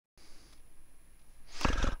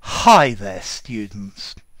Hi there,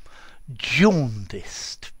 students.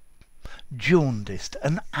 Jaundiced. Jaundiced,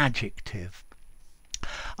 an adjective.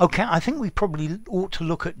 Okay, I think we probably ought to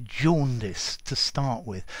look at jaundice to start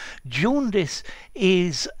with. Jaundice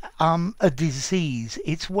is a disease.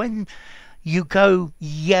 It's when you go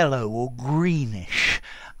yellow or greenish.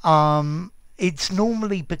 It's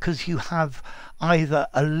normally because you have either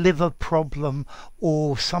a liver problem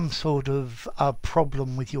or some sort of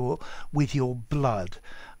problem with your blood.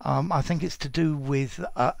 I think it's to do with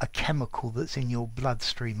a chemical that's in your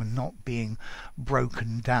bloodstream and not being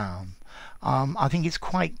broken down. I think it's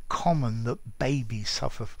quite common that babies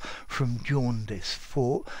suffer from jaundice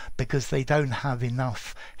because they don't have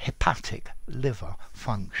enough hepatic liver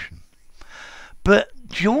function. But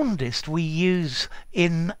jaundiced we use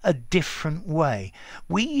in a different way.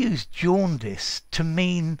 We use jaundice to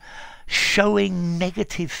mean showing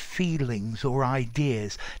negative feelings or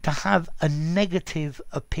ideas, to have a negative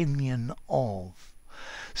opinion of.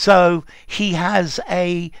 So he has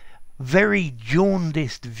a very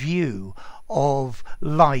jaundiced view of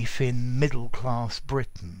life in middle class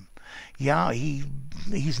Britain. Yeah,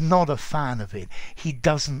 he's not a fan of it. He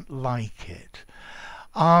doesn't like it.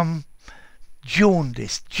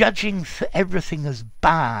 Jaundice, judging everything as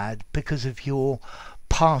bad because of your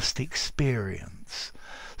past experience.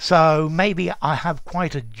 So maybe I have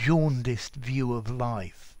quite a jaundiced view of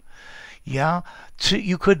life. Yeah,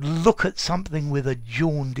 you could look at something with a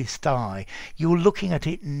jaundiced eye. You're looking at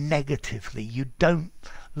it negatively. You don't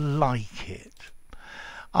like it.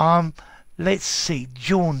 Let's see,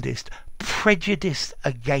 jaundiced, prejudiced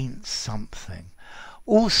against something.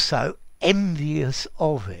 Also envious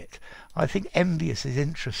of it. I think envious is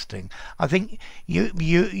interesting. I think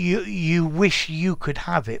you wish you could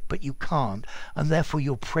have it, but you can't, and therefore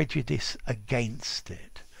you're prejudiced against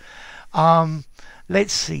it.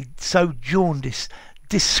 Let's see. So jaundice,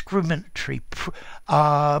 discriminatory,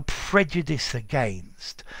 prejudice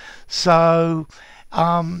against. So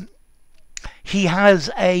he has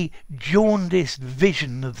a jaundiced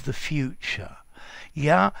vision of the future.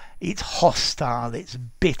 Yeah, it's hostile, it's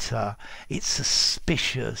bitter, it's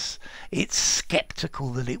suspicious, it's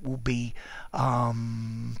skeptical that it will be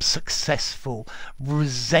successful,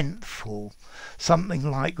 resentful, something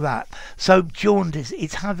like that. So jaundice,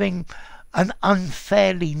 it's having an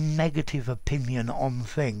unfairly negative opinion on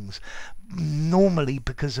things, normally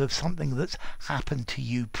because of something that's happened to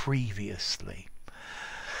you previously.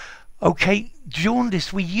 Okay,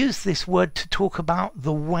 jaundice, we use this word to talk about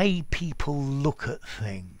the way people look at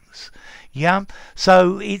things. Yeah,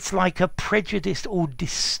 so it's like a prejudiced or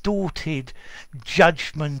distorted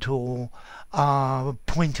judgment or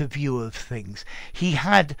point of view of things. He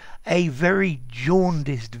had a very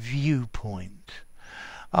jaundiced viewpoint.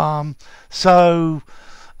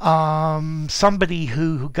 Somebody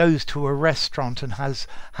who goes to a restaurant and has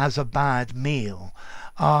a bad meal,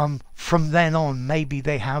 from then on maybe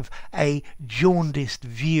they have a jaundiced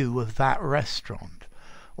view of that restaurant,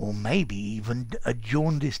 or maybe even a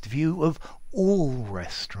jaundiced view of all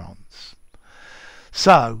restaurants.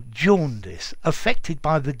 So jaundice, affected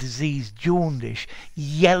by the disease jaundice,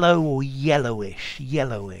 yellow or yellowish,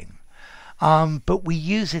 yellowing. But we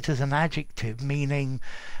use it as an adjective meaning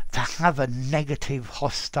to have a negative,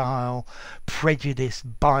 hostile,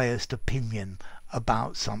 prejudiced, biased opinion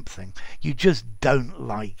about something. You just don't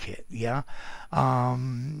like it. Yeah,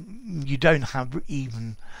 you don't have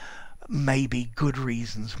even maybe good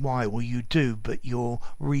reasons why, or you do, but your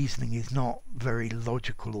reasoning is not very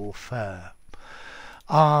logical or fair.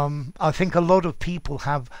 I think a lot of people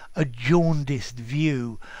have a jaundiced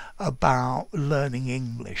view about learning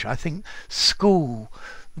English. I think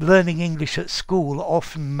learning English at school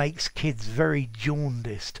often makes kids very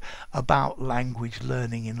jaundiced about language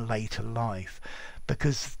learning in later life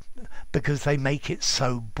because they make it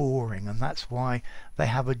so boring, and that's why they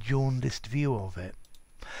have a jaundiced view of it.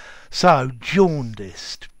 So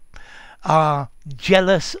jaundiced,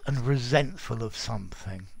 jealous and resentful of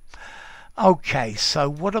something. Okay, so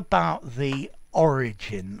what about the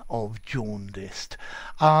origin of jaundiced?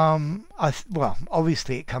 Well,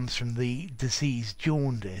 obviously it comes from the disease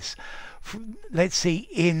jaundice. Let's see,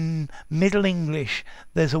 in Middle English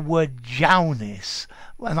there's a word jaunisse,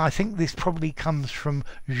 and I think this probably comes from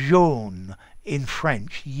jaune in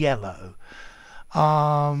French, yellow.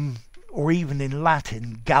 Or even in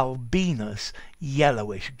Latin, galbinus,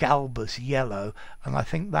 yellowish, galbus, yellow, and I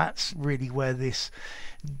think that's really where this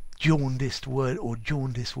jaundiced word or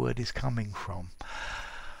jaundice word is coming from.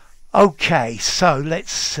 Okay, so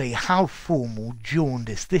let's see, how formal,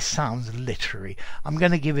 jaundice. This sounds literary. I'm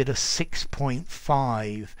going to give it a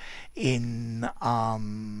 6.5 in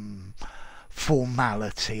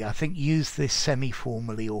formality. I think use this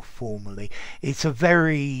semi-formally or formally. It's a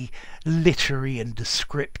very literary and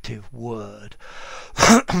descriptive word.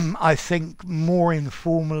 I think more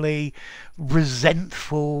informally,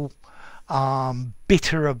 resentful,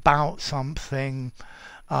 bitter about something,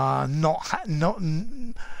 not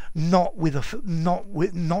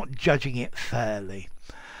judging it fairly,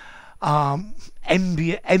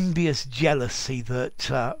 envious jealousy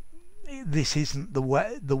that this isn't the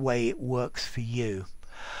way it works for you.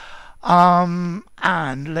 And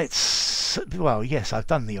yes, I've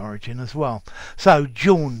done the origin as well. So,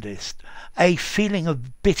 jaundiced, a feeling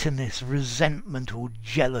of bitterness, resentment or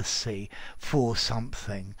jealousy for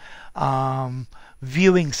something,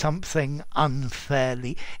 viewing something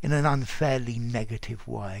unfairly, in an unfairly negative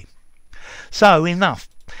way. So, enough.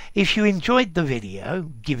 If you enjoyed the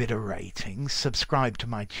video, give it a rating, subscribe to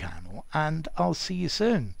my channel, and I'll see you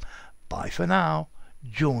soon. Bye for now.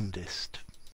 Jaundiced.